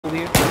You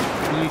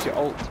use your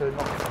ult to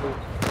knock it through.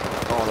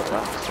 Oh, look at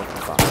that.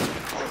 Fucking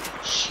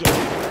bad. Shit.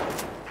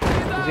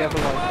 Because the other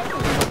one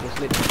was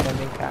literally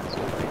sending cats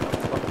away.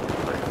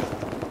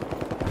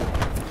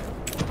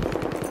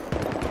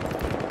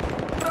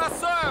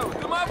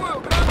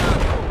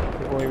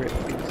 Boy,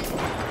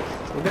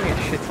 we're gonna get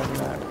shit on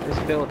that. This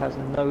build has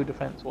no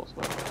defense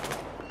whatsoever.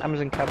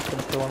 Amazon cab's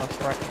gonna kill on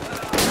us, right?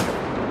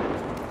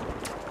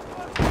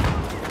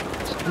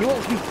 You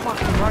won't be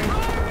fucking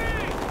right.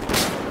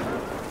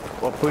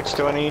 What boots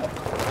do I need?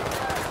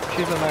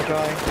 She's a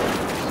Magi,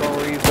 Soul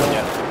Reaver,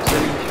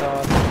 Obsidian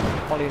Shard,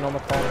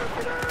 Polynomaton,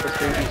 let's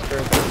do these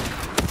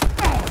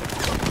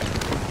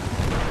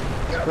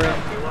Sprint.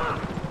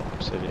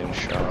 Obsidian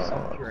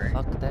Shard.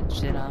 Fuck that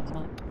shit, I'm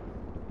up.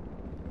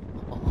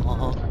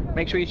 Oh.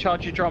 Make sure you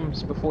charge your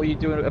drums before you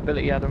do an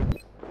ability, Adam.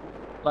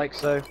 Like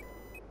so.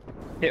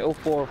 Hit all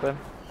 4 of them.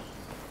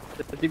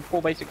 Do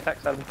 4 basic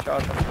attacks, Adam,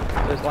 charge them.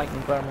 So there's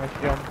lightning, burner, and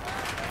jump.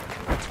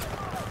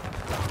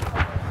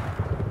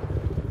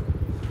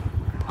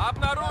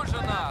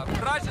 Обнаружена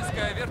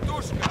вражеская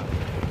вертушка.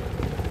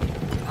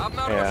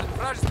 Обнаружен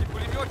вражеский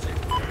пулеметчик.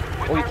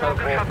 Or you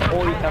teleport.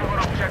 Or you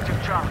teleport. Objective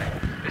Charlie.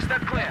 Is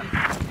that clear?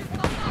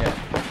 Yeah.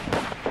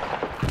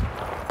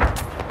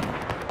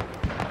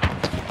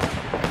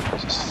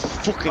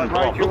 Fucking Right,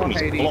 blob. you're Look on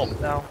at his blob.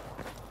 Hades now.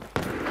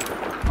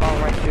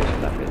 Oh, right, here's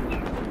that bitch.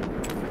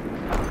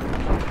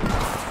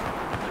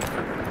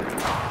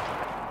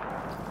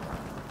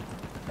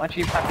 I'm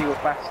actually happy with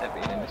Basset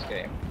being in this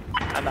game.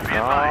 And that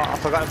Oh, I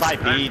forgot to buy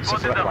beads. I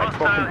forgot to buy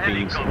fucking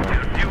beads. Due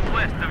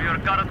west of your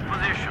current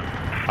position.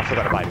 I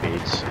forgot to buy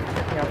beads.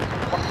 Yeah, it's a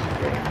fucking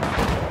game.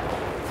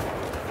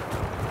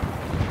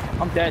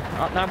 I'm dead.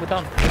 No, we're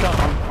done. We're done.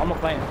 I'm not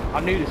playing. I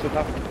knew this would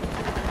happen.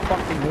 I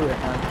fucking knew it,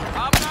 man.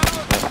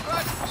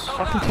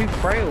 Fucking too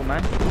frail,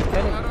 man.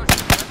 Get it. I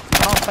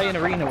can't play an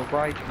arena with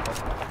Raijin.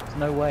 There's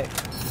no way.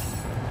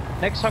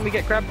 Next time we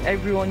get grabbed,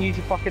 everyone use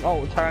your fucking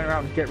ult and turn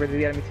around and get rid of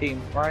the enemy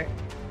team, right?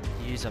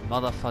 Use a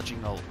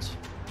motherfudging ult.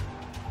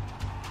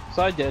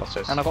 So I did, What's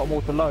this? and I got them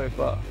all to low,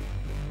 but...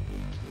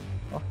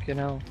 Fucking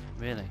hell.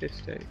 Really?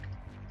 Mistake.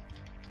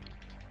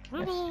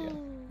 Yes, yeah.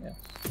 Yes.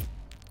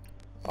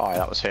 Oh,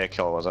 that was her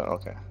kill, was it?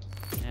 Okay.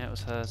 Yeah, it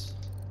was hers.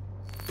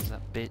 It was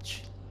that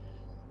bitch.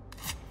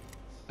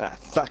 That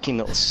fucking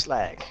little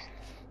slag.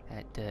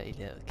 That dirty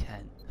little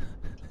cunt.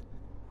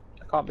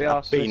 I can't be That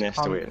asked. bee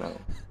next to it now.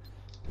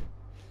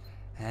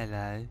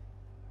 Hello.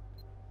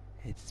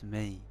 It's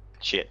me.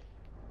 Shit.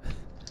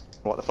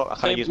 What the fuck? I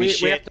can't use me we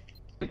shit.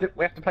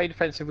 we have to play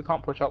defensive. We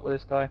can't push up with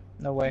this guy.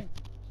 No way.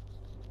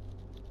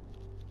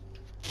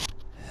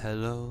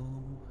 Hello.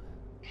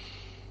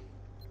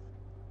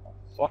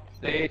 Fuck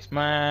this,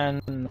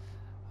 man.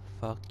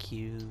 Fuck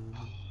you.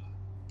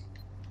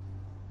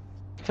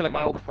 Till like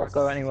my ult before I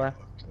go anywhere.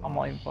 I'm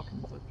not even fucking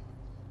bothered.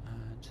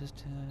 Just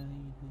tell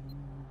you.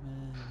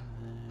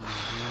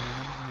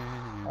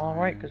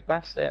 Alright, because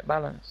Basset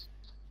balance.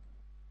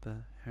 Oh,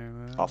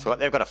 I forgot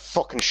they've got a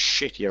fucking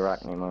shitty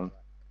Arachne, man.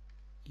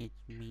 It's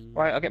me.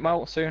 Right, I'll get my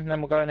ult soon, and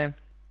then we're going in.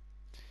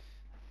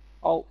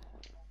 Ult.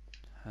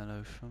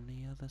 Hello from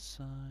the other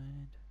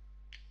side.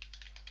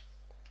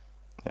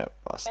 Yep,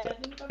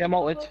 bastard. Yeah, I'm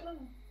ulted.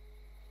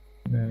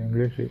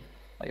 English.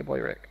 Like your boy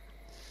Rick.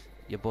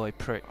 Your boy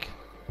Prick.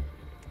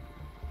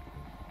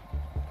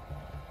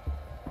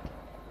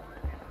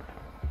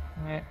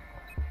 Yeah.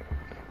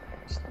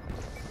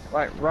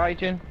 Right,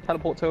 Raijin,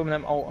 teleport to him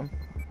and then ult him.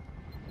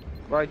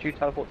 Raiju,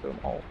 teleport to him,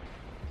 ult.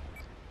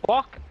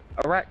 Fuck!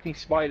 Arachne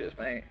spiders,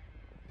 mate.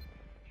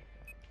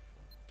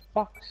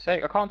 Fuck's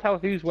sake, I can't tell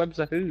whose webs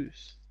are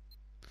whose.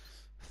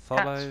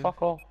 Follow. Cats,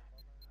 fuck off.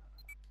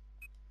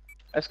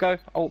 Let's go,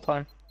 ult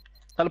time.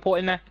 Teleport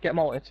in there, get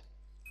ulted.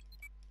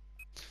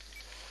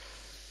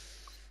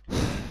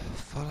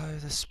 Follow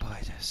the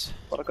spiders.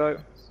 Gotta go.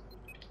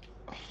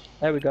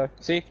 There we go,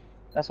 see?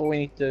 That's all we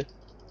need to do.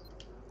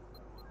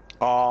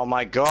 Oh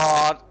my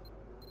god!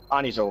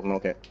 And he's open,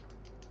 okay.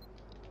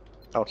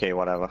 Okay,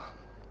 whatever.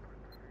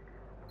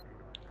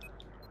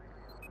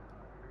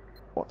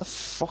 What the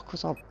fuck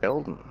was I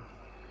building?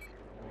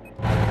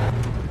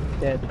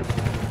 Dead.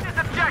 This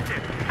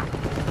objective.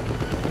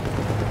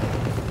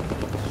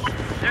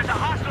 There's a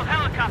hostile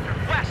helicopter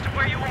west of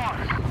where you are.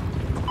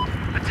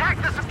 Attack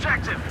this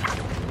objective.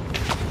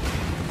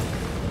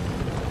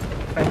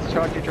 Let's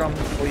charge your drums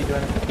before you do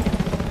anything.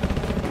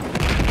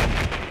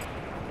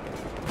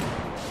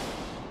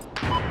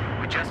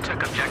 We just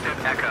took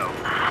objective Echo.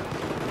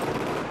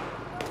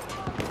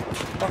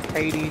 Fuck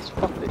Hades,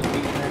 fuck this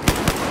beat, man.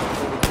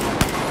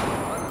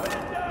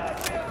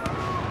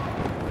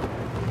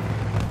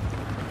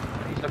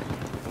 He's looking.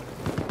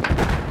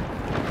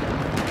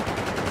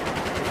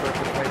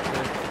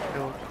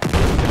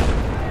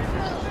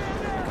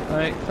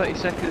 Alright, 30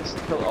 seconds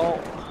till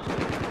ult.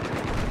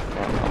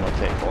 I'm gonna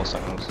take 4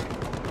 seconds.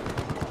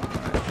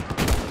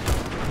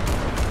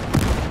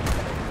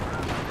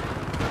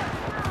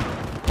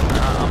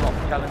 I'm not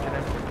challenging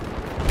him.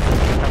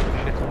 He's having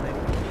shit on me.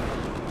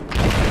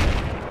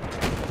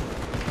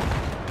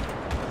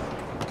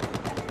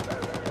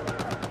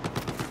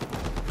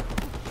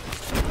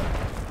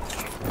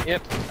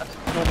 Yep, that's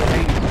normal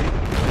Hades, dude.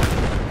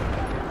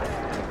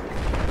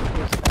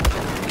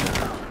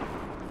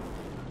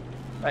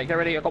 Right, get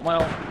ready, I got my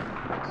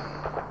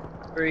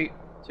ult. 3,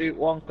 2,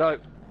 1, go.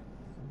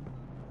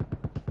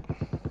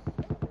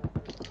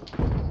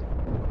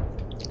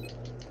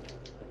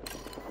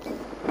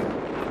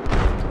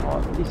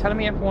 Oh, he's telling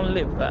me everyone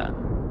live there.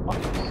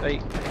 Fuck's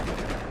sake.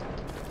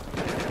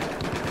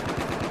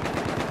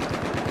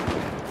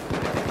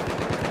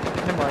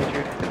 Never mind,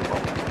 you.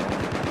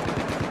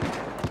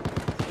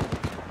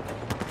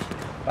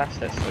 That's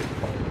so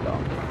fucking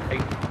dark. Hey.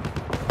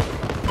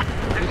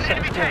 There's an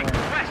enemy tank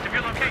west of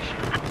your location.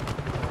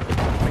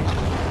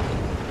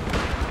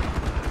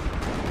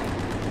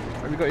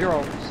 Have you got your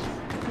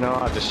ults? No,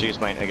 I just used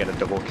mine to get a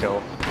double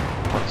kill.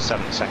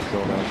 7%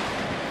 kill now.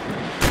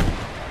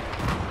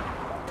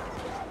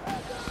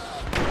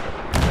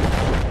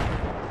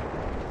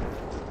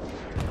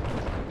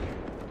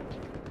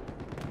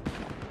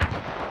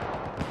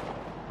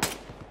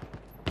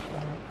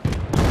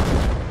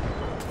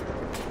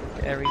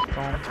 Aries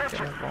bomb,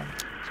 bomb.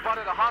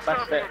 Spotted a hostile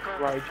That's it, vehicle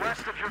right.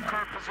 west of your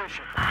current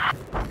position.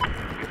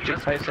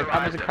 Just say so.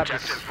 Amazon Cab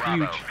is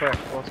huge threat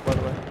for us, by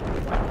the way.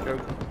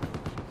 Joke.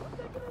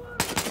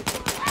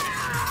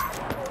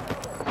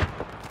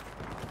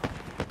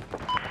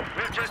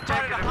 We've just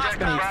taken objective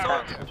Gonna use Bravo.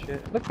 tracks and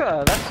shit. Look at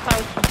her, that's how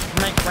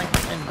she makes rank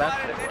 10 bad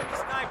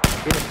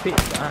shit. In a pit,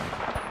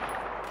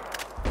 that.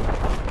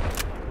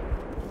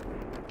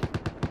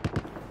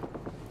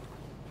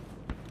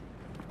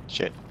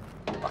 Shit.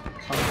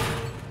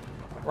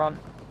 Run.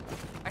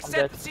 I I'm set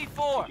dead. the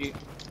C4. You-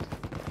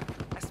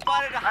 I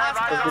spotted a I have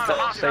eyes Good on a that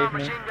hostile saved me.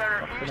 machine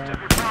gunner Fucking east hell. of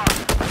your Bravo.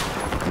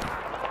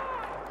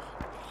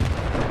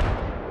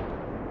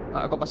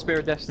 I got my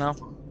Spirit Deaths now.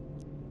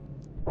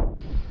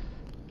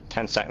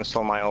 10 seconds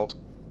till my ult.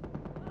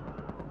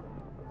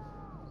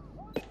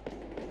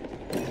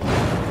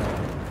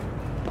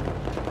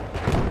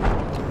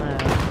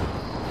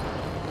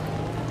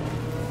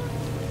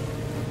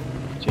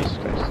 Jesus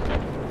Christ.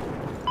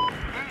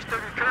 East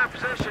of your current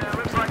position, it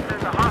looks like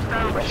there's a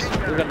hostile machine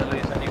We're gunner. gonna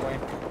lose anyway.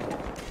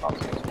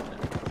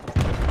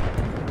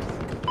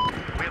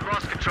 We've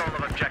lost control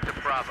of objective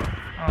Bravo.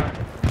 Alright.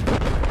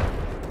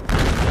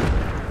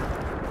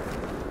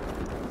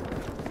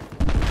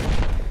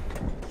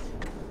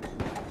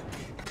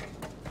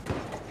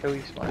 Kill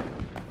you, Spike.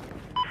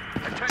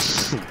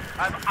 Attention.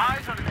 I have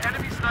eyes on an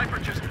enemy sniper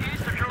just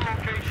east of your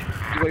location.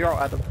 You got your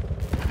ult, Adam.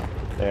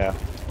 Yeah.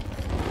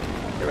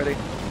 Get ready.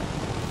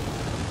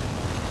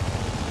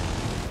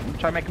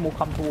 Try and make them all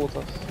come towards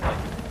us. Like,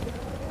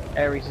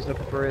 Ares is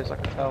looking for his, I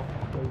can tell.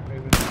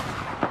 Moving.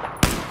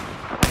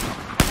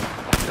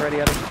 Get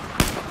ready, Adam.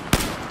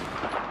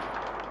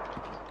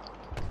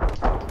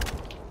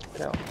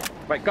 Get out.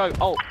 Right, go.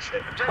 Oh,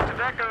 shit. Objective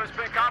Echo has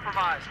been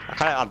compromised.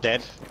 I'm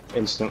dead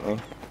instantly.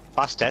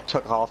 Fast dead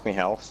took half my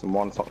health in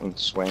one fucking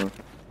swing.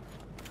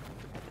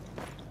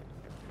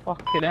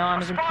 Fucking hell,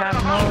 Amazon Spotted Cab, a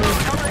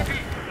hostile no. LAV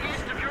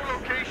east of your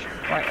location.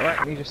 Right, I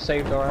reckon he just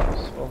saved our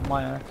ass, or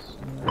my ass.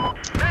 Then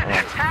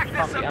attack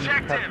Can't this be Amazon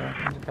Cab, objective. man.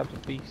 Amazon Cab's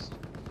a beast.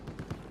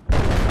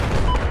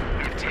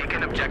 We've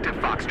taken objective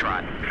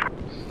Foxtrot.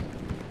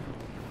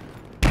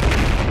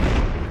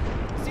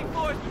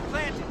 C4 has been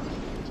planted.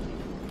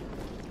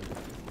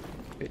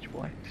 Bitch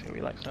boy, see what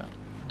he likes that.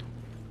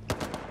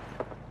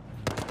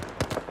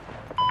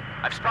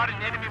 I've spotted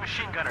an enemy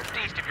machine gunner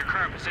east of your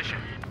current position.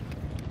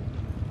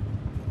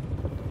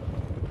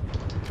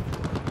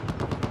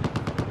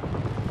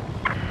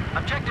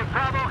 Objective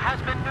Bravo has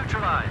been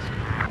neutralized.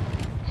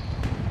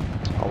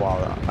 Oh wow,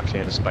 that actually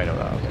had a spider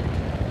there. Okay.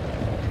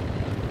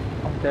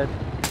 I'm dead.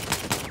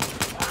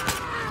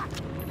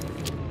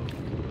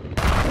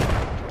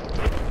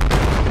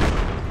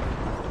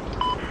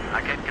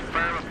 I can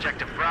confirm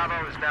objective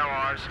Bravo is now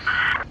ours.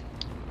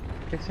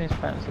 Fixing his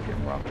pants are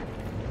getting rough.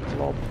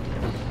 Lob.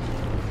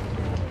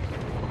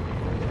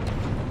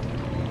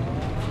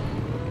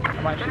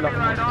 I'm actually Enemy loving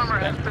light this. armor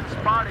has Of been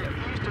spotted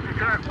east of your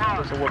current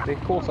course pod. I would be.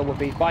 Of course I would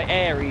be. By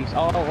Ares.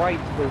 Oh, right,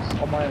 because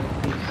on my own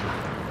piece.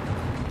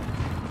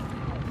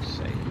 Let's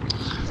see.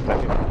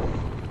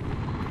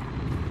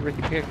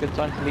 Ricky, pick a good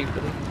time to leave,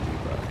 Billy.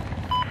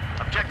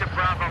 Objective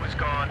Bravo is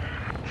gone.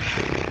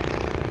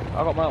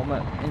 I got my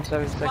ultimate in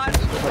 7 seconds.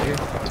 What about you?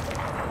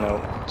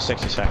 No,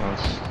 60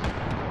 seconds.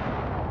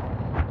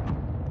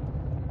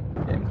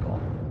 Game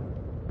gone.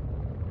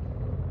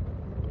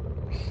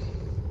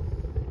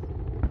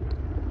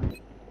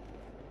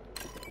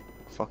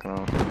 Fucking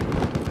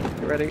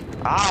hell. You ready?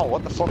 Ow,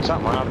 what the fuck's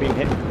that, man? I've been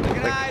hit Look like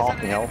at eyes half on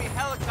my an health. enemy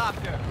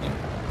helicopter.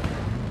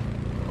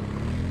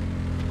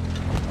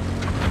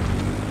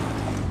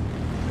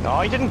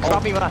 No, he didn't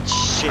grab me with that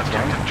shit,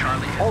 man. Objective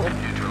Charlie has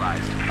been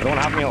neutralized. I don't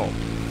have me ult.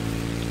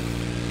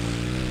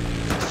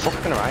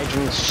 Fucking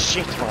raging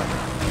shit, man.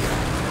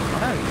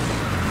 I know.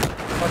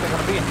 I don't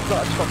want to be in. I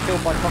just got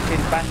killed by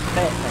fucking Bass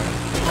Bear.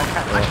 That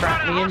cat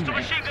trapped me in. Hostile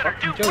You machine gunner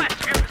fucking due joke. west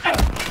of your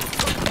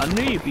position. I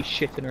knew you'd be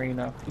shit in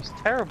arena. He's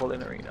terrible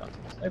in arena.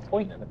 There's no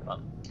point in the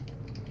cunt.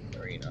 In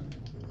arena.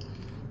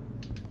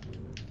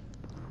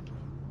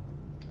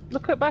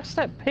 Look at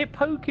Bastet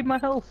poking my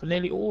health for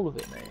nearly all of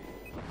it, mate.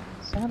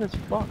 Sad as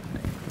fuck,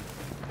 mate.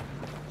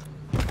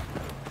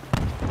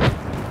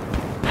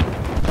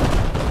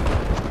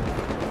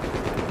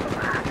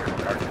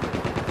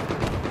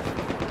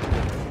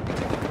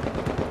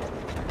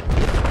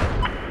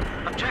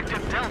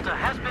 Objective Delta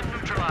has been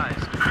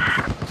neutralized.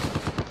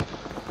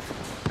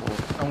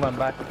 I'm going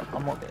back.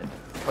 I'm not getting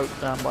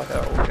poked down by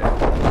that all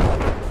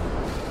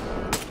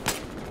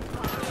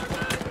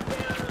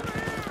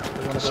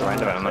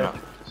Surrender at a minute.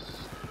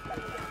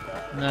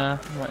 Nah,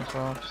 might as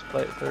well just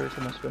play it through. It's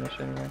almost finished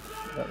anyway.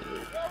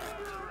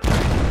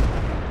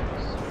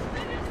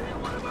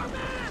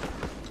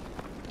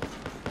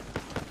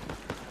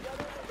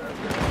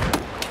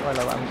 Well, I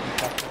am some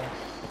capital.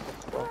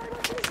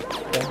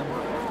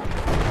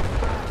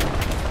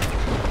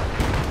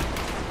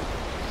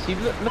 See,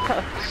 look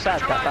how sad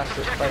that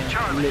bastard's playing.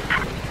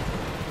 Literally.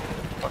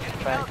 Fucking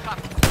bang.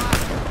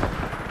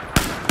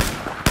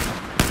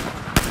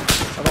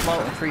 I got my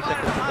ult in 3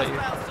 seconds, is that you?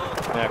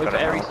 Yeah, Wait for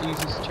Ares to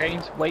use his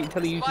chains. Wait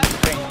until he uses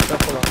his chains.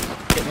 Don't pull up.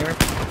 Get near him.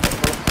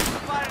 Don't pull up.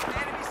 Spotted an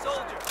enemy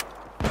soldier.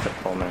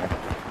 Pull me.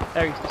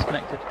 Ares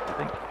disconnected, I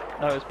think.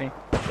 No, it was me.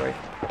 Sorry.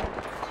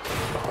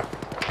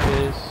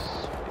 Cheers.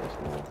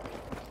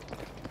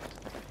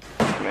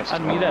 Missed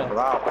And one. me there.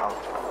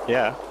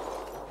 Yeah.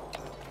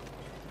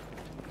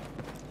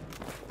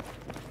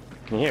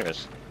 Can you hear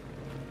us?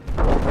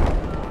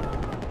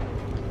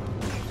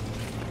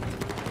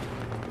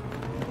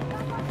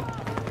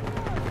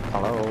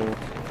 Hello.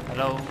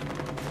 Hello,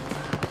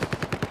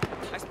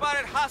 I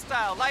spotted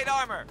hostile light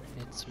armor.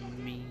 it's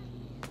me.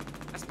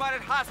 I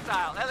spotted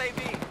hostile LAV.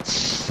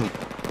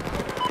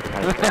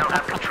 Now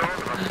have control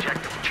of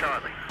Objective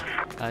Charlie.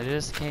 I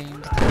just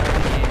came to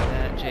tell you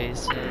that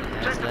Jason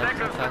has left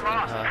the fucking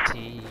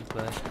party,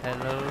 but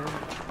hello.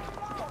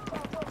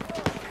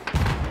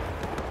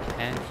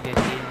 Can you hear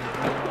me?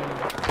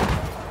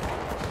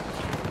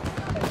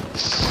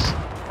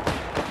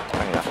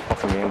 Hang that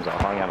fucking games are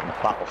hanging out on the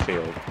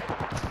battlefield.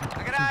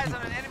 I got eyes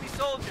on an enemy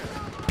soldier.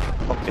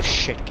 Fuck this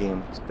shit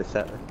game, it's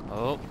pathetic.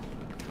 Oh,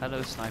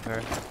 hello,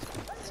 sniper.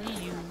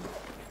 See you.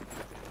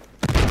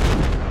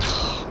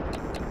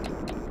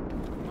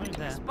 What is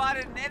that?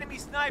 Spotted an enemy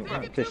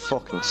sniper. They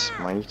fucking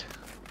smite.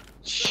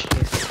 Shit.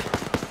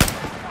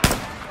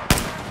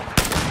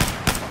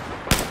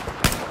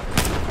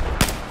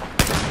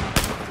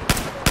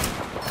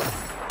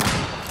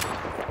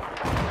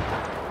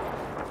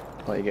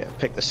 Well, you get to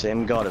pick the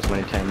same god as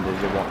many times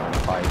as you want on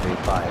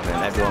 5v5,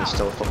 and everyone's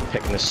still fucking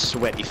picking the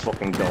sweaty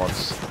fucking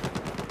gods.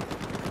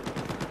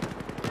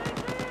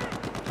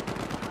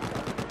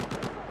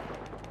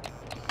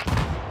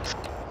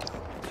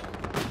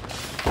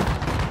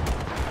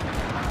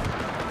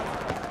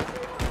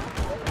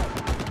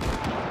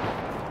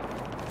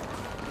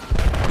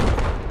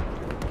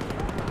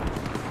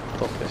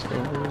 Fuck this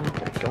thing,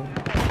 get it going.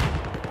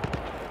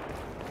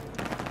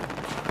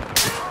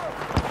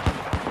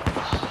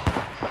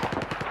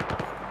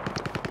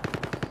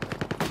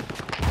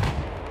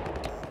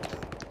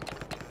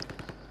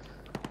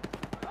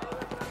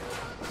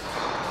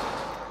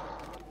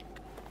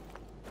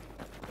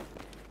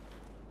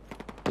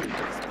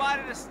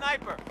 Spotted a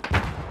sniper.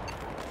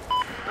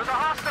 There's a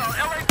hostile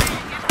LAV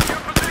east of your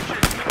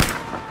position.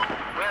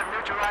 We have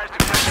neutralized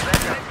Objective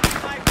Echo. Enemy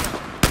sniper.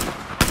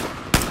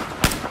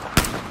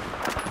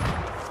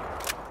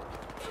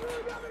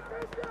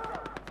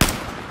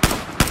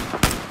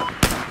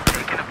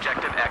 Taken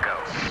Objective Echo.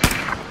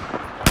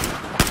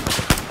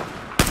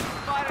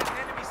 Spotted an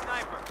enemy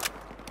sniper.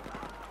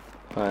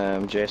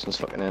 Jason's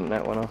fucking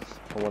internet went off,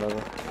 or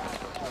whatever.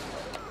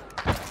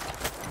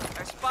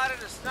 I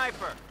spotted a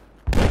sniper.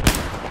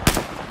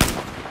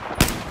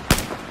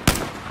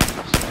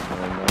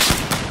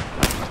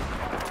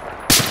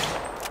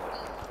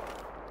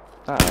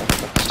 Alright,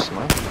 that's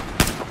smart.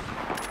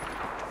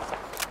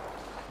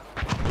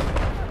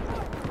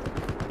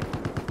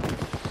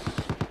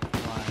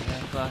 Why the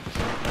fuck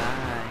you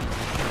lying?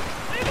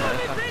 Why the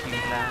fuck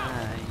you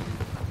lying?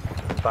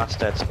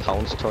 Bastard's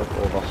pounce took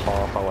over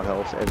half our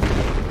health every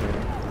fucking day.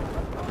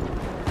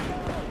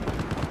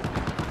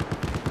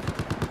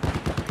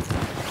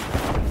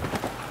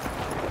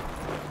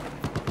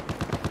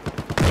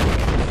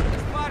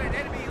 Spotted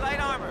enemy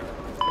light armor.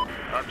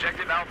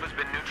 Objective Alpha's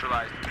been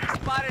neutralized.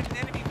 Spotted an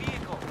enemy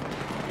vehicle.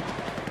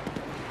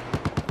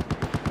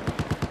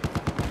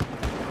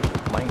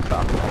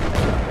 Minecraft.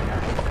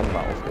 Fucking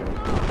battlefield.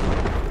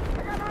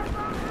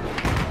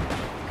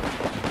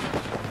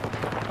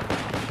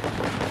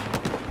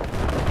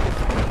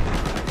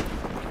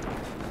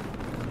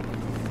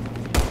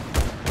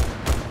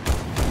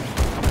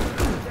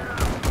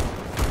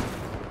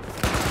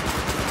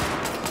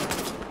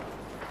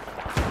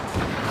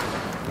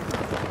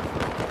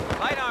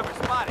 Light armor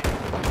spotted.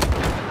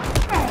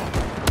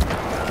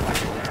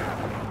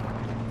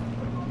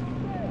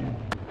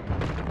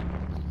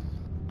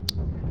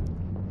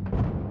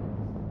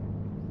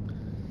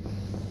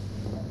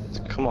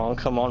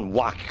 Come on,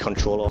 whack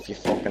control off your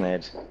fucking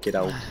head. Get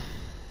out.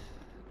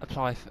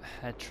 Apply for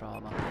head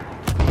trauma.